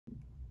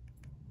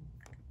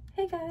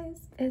Hey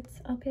guys, it's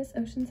Lps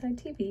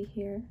Oceansidetv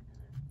here,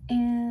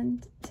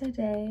 and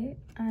today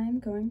I'm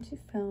going to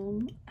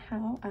film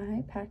how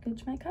I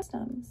package my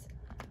customs.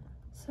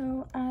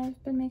 So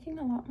I've been making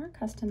a lot more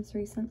customs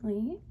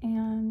recently,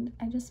 and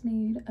I just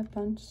made a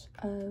bunch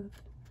of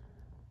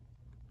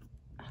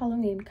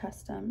Halloween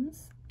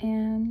customs,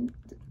 and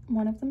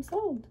one of them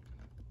sold.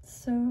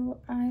 So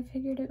I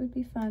figured it would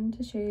be fun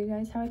to show you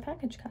guys how I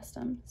package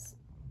customs.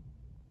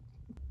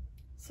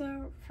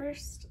 So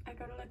first I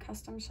go to the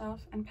custom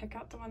shelf and pick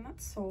out the one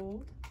that's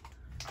sold.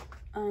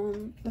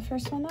 The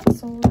first one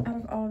that's sold out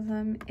of all of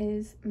them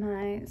is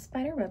my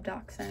spiderweb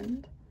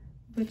dachshund,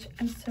 which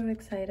I'm so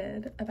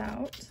excited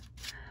about.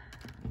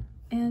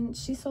 And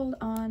she sold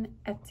on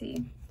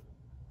Etsy.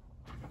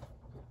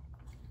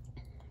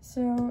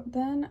 So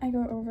then I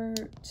go over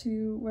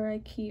to where I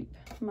keep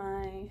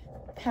my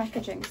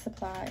packaging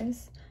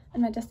supplies.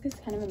 And my desk is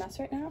kind of a mess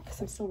right now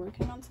because I'm still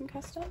working on some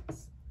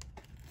customs.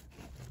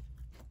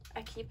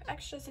 I keep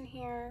extras in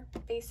here,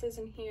 bases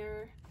in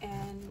here,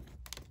 and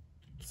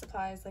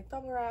supplies like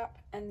bubble wrap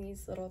and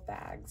these little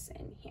bags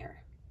in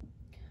here.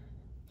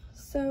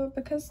 So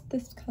because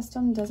this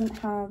custom doesn't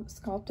have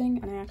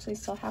sculpting and I actually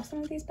still have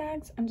some of these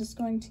bags, I'm just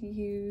going to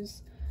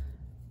use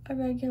a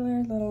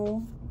regular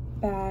little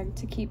bag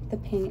to keep the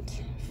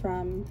paint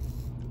from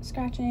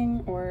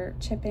scratching or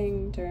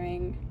chipping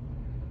during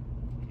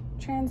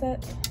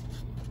transit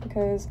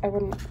because I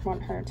wouldn't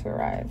want her to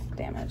arrive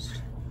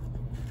damaged.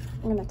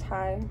 I'm going to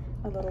tie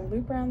a little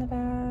loop around the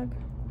bag.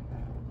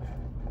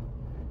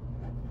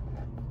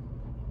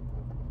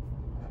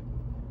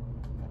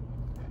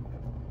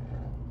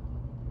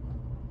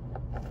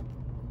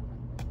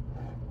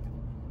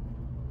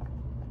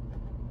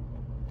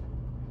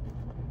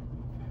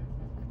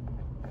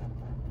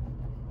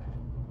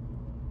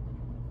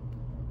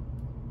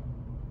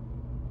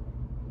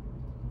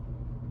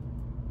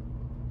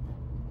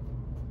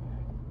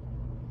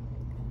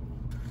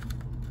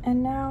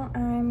 And now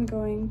I'm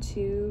going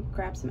to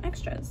grab some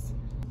extras.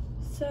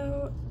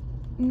 So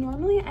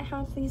normally I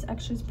have these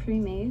extras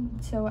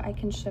pre-made so I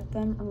can ship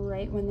them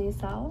right when they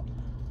sell.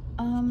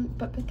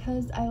 But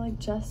because I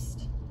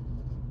just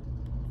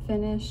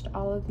finished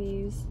all of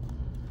these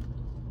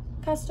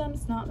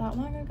customs not that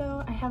long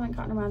ago, I haven't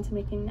gotten around to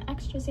making the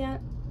extras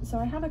yet. So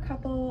I have a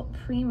couple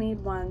pre-made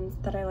ones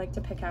that I like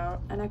to pick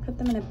out, and I put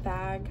them in a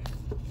bag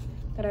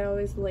that I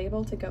always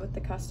label to go with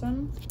the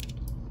custom,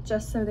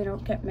 just so they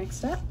don't get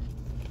mixed up.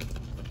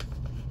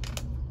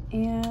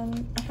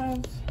 And I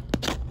have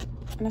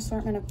an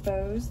assortment of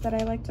bows that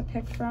I like to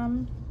pick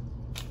from,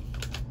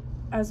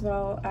 as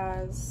well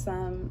as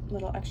some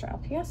little extra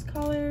LPS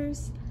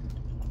collars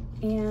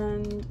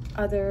and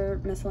other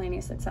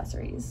miscellaneous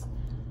accessories.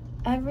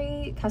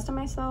 Every custom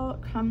I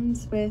sell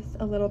comes with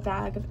a little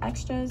bag of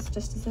extras,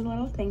 just as a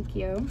little thank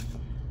you.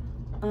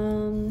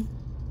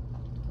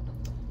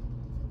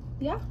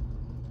 Yeah,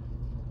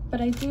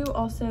 but I do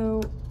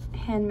also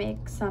hand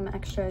make some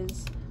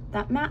extras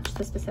that match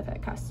the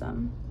specific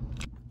custom.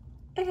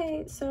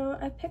 Okay, so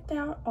I picked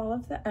out all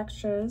of the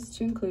extras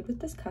to include with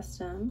this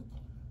custom,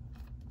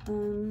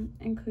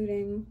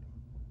 including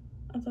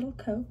a little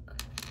Coke,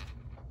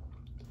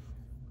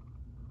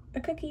 a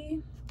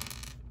cookie,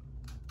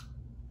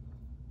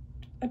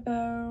 a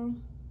bow,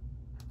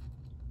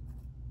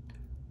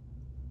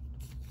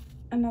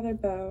 another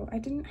bow. I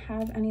didn't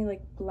have any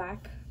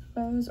black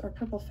bows or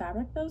purple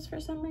fabric bows for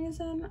some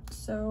reason,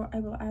 so I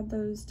will add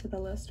those to the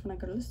list when I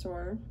go to the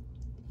store.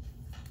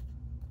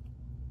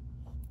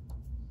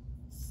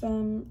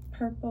 Some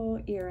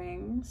purple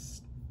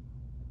earrings,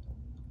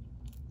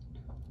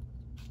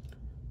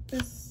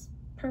 this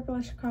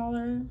purplish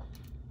collar,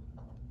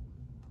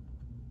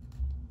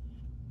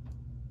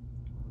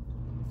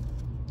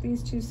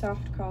 these two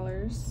soft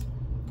collars,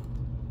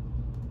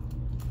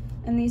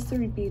 and these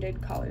three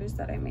beaded collars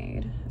that I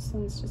made. This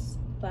one's just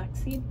black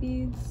seed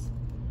beads,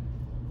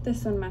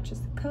 this one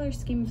matches the color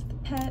scheme of the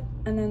pet,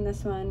 and then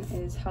this one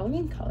is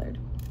Halloween colored.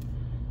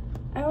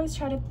 I always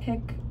try to pick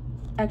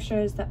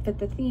extras that fit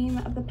the theme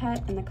of the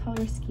pet and the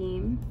color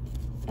scheme,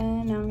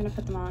 and now I'm going to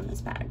put them all in this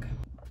bag.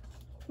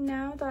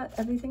 Now that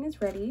everything is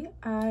ready,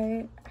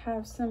 I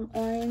have some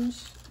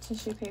orange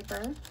tissue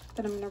paper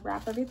that I'm going to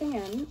wrap everything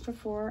in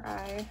before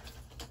I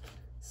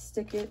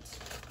stick it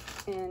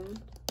in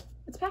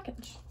its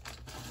package.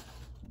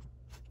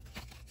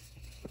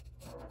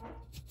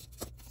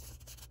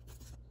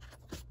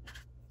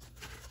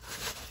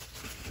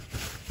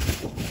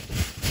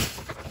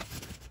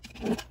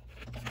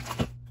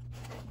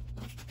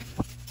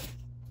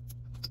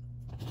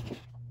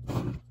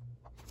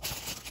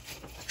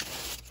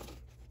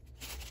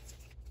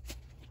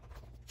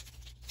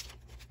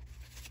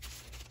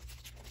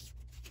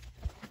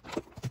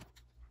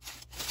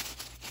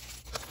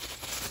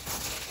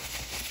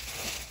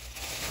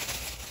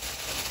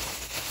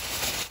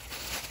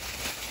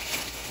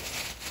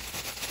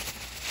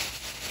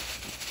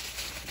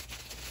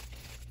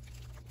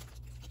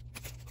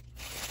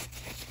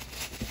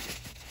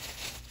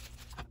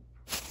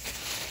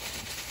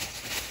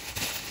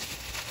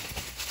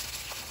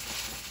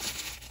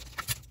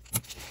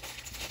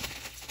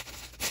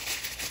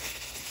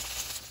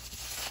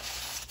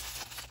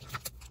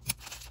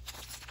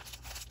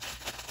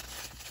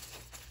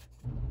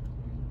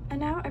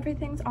 now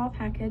everything's all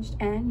packaged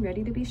and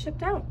ready to be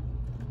shipped out.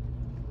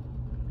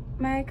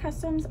 My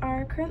customs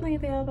are currently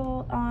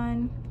available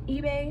on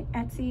eBay,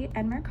 Etsy,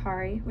 and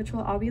Mercari, which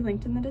will all be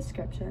linked in the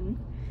description.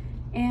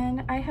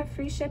 And I have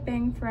free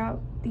shipping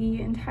throughout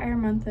the entire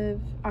month of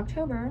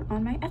October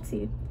on my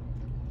Etsy.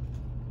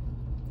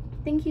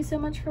 Thank you so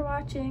much for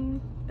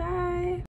watching. Bye!